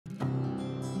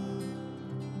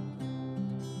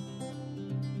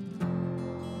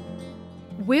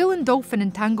Whale and dolphin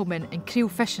entanglement in creel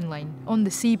fishing line on the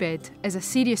seabed is a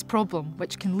serious problem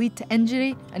which can lead to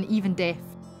injury and even death.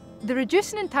 The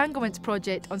Reducing Entanglements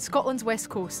project on Scotland's west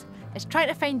coast is trying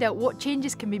to find out what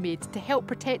changes can be made to help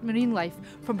protect marine life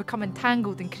from becoming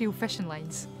entangled in creel fishing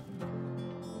lines.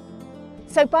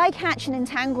 So bycatch and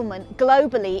entanglement,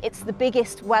 globally, it's the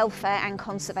biggest welfare and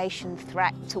conservation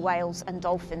threat to whales and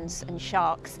dolphins and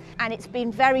sharks. And it's been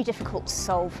very difficult to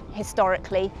solve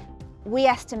historically. We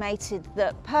estimated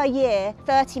that per year,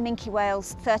 30 minke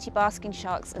whales, 30 basking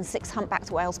sharks and 6 humpbacked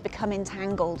whales become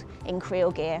entangled in creel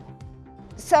gear.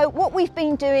 So what we've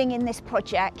been doing in this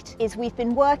project is we've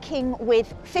been working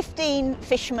with 15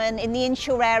 fishermen in the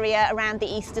inshore area around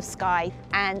the east of Skye,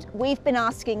 and we've been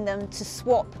asking them to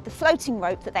swap the floating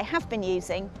rope that they have been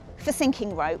using for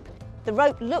sinking rope. The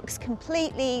rope looks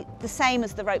completely the same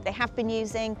as the rope they have been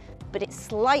using, but it's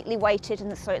slightly weighted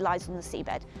and so it lies on the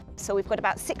seabed. So we've got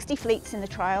about 60 fleets in the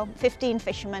trial, 15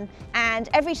 fishermen, and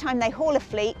every time they haul a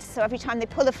fleet, so every time they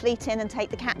pull a fleet in and take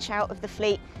the catch out of the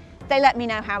fleet, they let me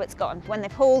know how it's gone. When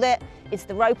they've hauled it, is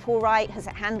the rope all right? Has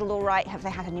it handled all right? Have they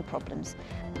had any problems?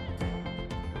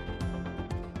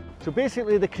 So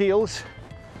basically the creels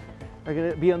are going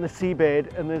to be on the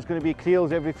seabed, and there's going to be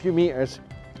creels every few metres,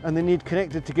 and they need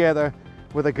connected together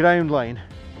with a ground line.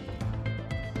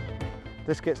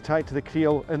 This gets tied to the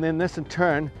creel, and then this in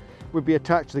turn would be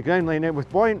attached to the ground line. Now with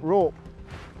buoyant rope,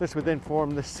 this would then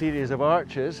form this series of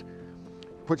arches,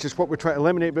 which is what we're trying to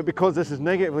eliminate, but because this is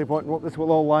negatively buoyant rope, this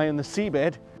will all lie on the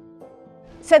seabed.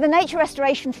 So the Nature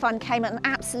Restoration Fund came at an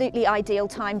absolutely ideal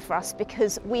time for us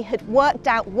because we had worked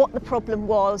out what the problem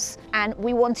was and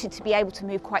we wanted to be able to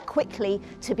move quite quickly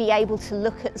to be able to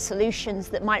look at solutions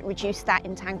that might reduce that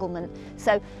entanglement.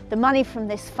 So the money from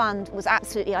this fund was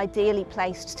absolutely ideally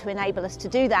placed to enable us to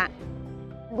do that.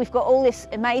 We've got all this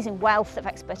amazing wealth of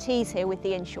expertise here with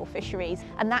the inshore fisheries,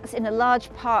 and that's in a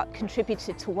large part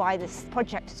contributed to why this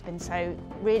project has been so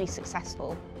really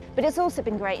successful. But it's also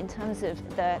been great in terms of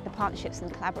the partnerships and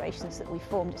the collaborations that we've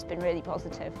formed. It's been really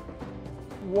positive.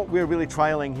 What we're really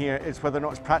trialling here is whether or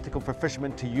not it's practical for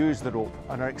fishermen to use the rope,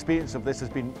 and our experience of this has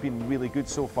been really good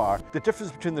so far. The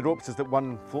difference between the ropes is that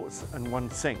one floats and one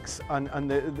sinks,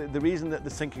 and the reason that the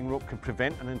sinking rope can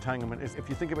prevent an entanglement is if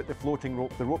you think about the floating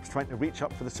rope, the rope's trying to reach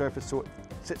up for the surface so it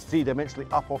sits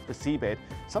three-dimensionally up off the seabed.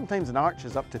 Sometimes an arch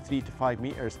is up to 3 to 5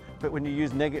 metres, but when you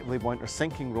use negatively buoyant or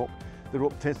sinking rope, the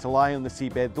rope tends to lie on the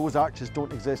seabed. Those arches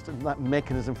don't exist, and that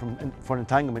mechanism for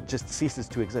entanglement just ceases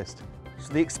to exist.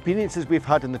 So the experiences we've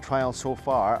had in the trial so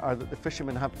far are that the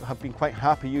fishermen have been quite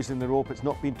happy using the rope. It's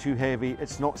not been too heavy,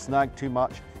 it's not snagged too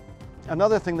much.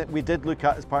 Another thing that we did look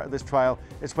at as part of this trial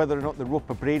is whether or not the rope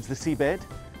abrades the seabed.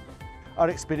 Our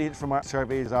experience from our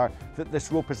surveys are that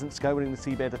this rope isn't scouring the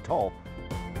seabed at all.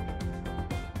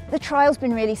 The trial's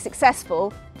been really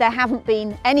successful. There haven't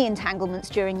been any entanglements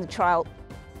during the trial.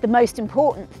 The most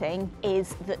important thing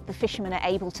is that the fishermen are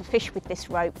able to fish with this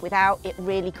rope without it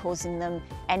really causing them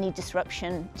any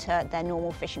disruption to their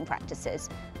normal fishing practices,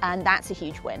 and that's a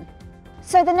huge win.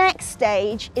 So the next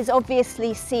stage is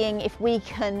obviously seeing if we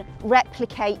can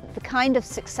replicate the kind of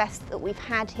success that we've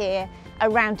had here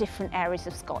around different areas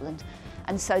of Scotland,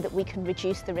 and so that we can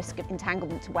reduce the risk of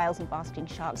entanglement to whales and basking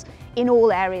sharks in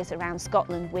all areas around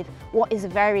Scotland with what is a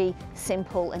very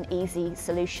simple and easy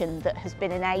solution that has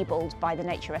been enabled by the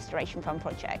Nature Restoration Fund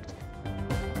project.